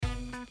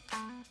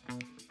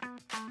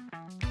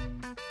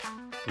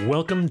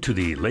Welcome to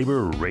the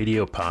Labor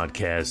Radio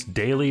Podcast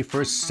Daily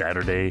for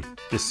Saturday,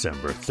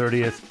 December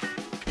 30th.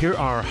 Here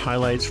are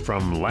highlights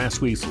from last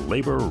week's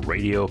Labor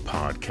Radio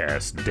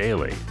Podcast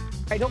Daily.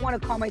 I don't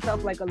want to call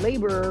myself like a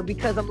laborer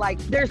because I'm like,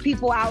 there's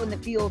people out in the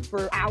field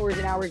for hours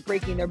and hours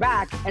breaking their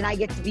back, and I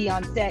get to be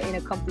on set in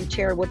a comfy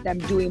chair with them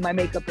doing my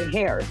makeup and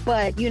hair.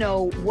 But, you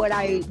know, what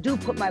I do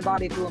put my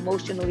body through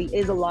emotionally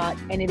is a lot,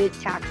 and it is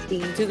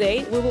taxing.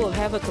 Today, we will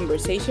have a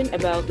conversation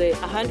about the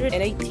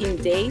 118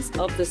 days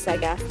of the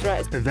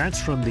SAG-AFTRA. That's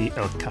from the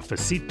El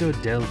Cafecito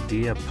del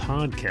Dia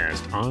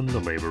podcast on the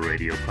Labor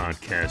Radio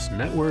Podcast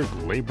Network,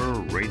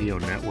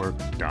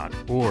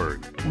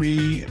 laborradionetwork.org.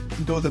 We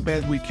do the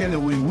best we can,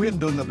 and we will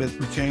do the best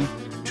we can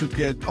to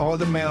get all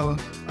the mail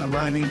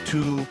arriving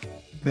to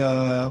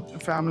the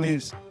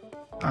families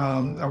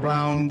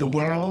around the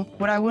world.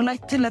 What I would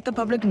like to let the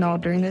public know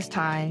during this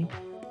time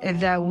is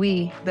that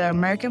we, the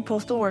American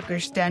Postal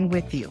Workers, stand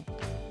with you.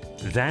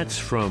 That's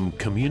from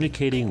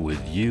Communicating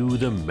with You,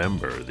 the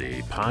Member,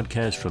 the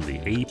podcast from the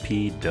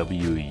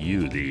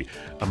APWU, the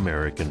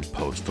American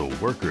Postal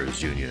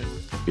Workers Union.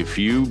 If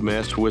you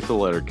mess with the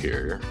letter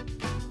carrier,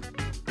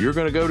 you're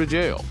going to go to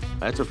jail.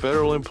 That's a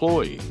federal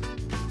employee.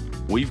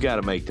 We've got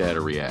to make that a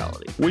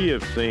reality. We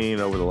have seen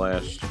over the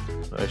last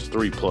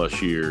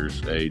 3+ years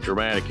a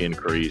dramatic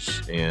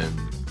increase in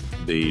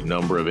the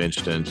number of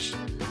incidents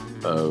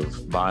of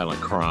violent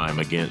crime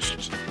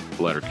against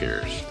letter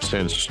carriers.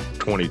 Since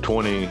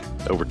 2020,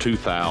 over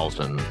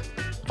 2,000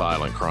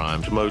 violent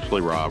crimes,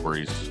 mostly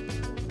robberies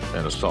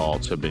and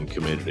assaults, have been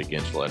committed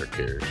against letter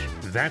carriers.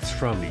 That's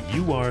from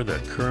You Are the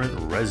Current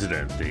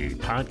Resident, the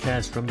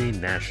podcast from the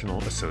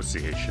National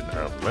Association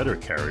of Letter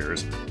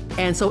Carriers.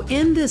 And so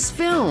in this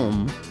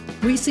film,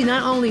 we see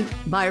not only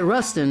Bayard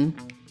Rustin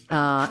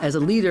as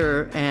a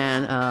leader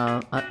and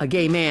a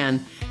gay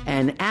man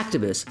and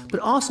activist,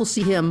 but also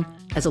see him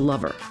as a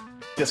lover.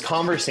 This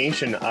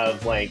conversation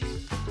of like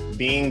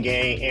being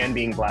gay and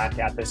being Black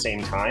at the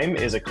same time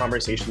is a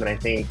conversation that I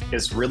think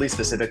is really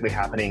specifically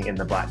happening in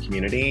the Black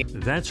community.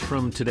 That's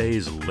from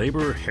today's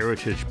Labor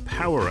Heritage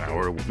Power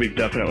Hour. We've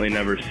definitely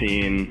never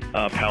seen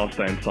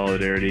Palestine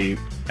solidarity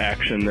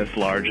action this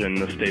large in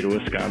the state of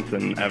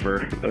Wisconsin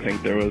ever. I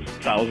think there was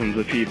thousands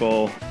of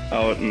people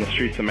out in the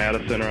streets of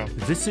Madison.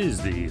 This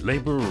is the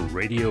Labor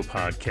Radio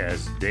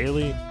Podcast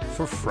Daily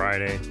for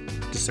Friday,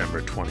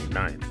 December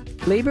 29th.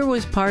 Labor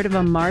was part of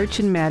a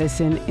march in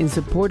Madison in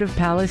support of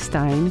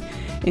Palestine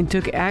and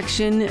took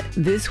action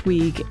this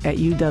week at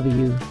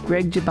UW.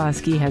 Greg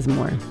Jaboski has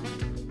more.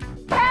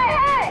 Hey,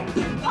 hey!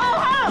 Ho,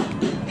 ho!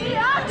 The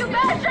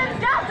occupation's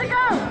got to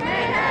go!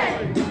 Hey,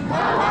 hey!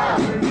 Ho, ho!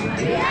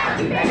 The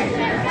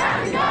occupation's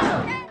got to go!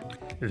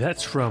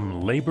 That's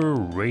from Labor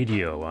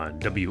Radio on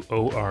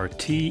WORT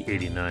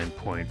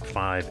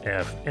 89.5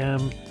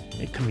 FM,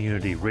 a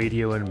community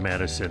radio in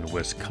Madison,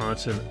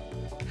 Wisconsin.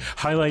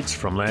 Highlights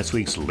from last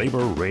week's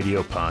Labor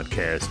Radio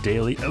Podcast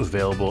Daily,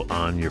 available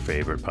on your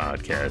favorite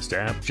podcast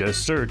app.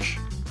 Just search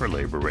for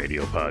Labor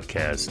Radio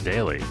Podcast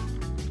Daily.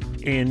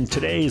 In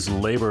today's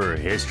labor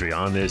history,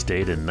 on this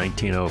date in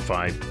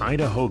 1905,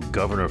 Idaho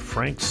Governor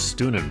Frank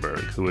Steunenberg,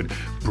 who had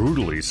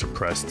brutally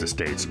suppressed the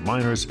state's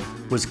miners,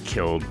 was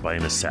killed by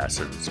an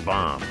assassin's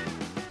bomb.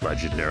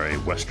 Legendary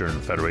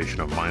Western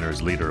Federation of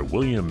Miners leader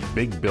William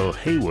Big Bill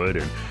Haywood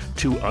and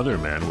 2 other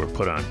men were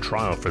put on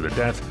trial for the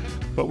death,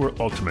 but were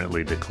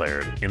ultimately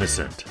declared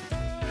innocent.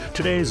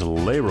 Today's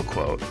labor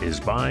quote is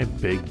by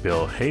Big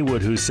Bill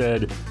Haywood, who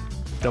said,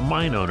 "The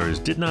mine owners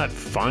did not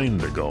find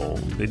the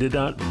gold. They did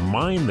not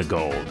mine the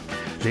gold.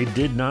 They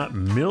did not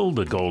mill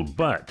the gold,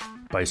 but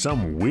by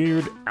some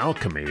weird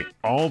alchemy,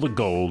 all the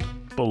gold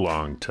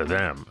belonged to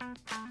them."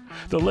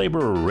 The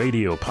Labor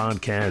Radio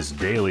Podcast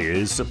Daily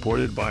is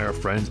supported by our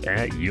friends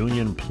at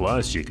Union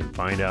Plus. You can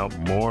find out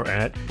more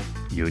at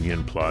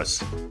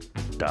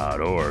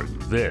unionplus.org.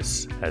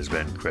 This has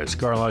been Chris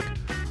Garlock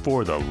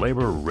for the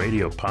Labor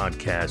Radio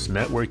Podcast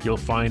Network. You'll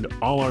find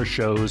all our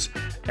shows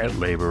at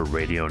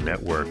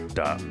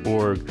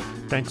laborradionetwork.org.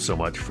 Thanks so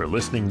much for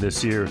listening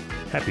this year.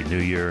 Happy New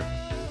Year,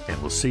 and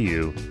we'll see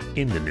you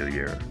in the new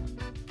year.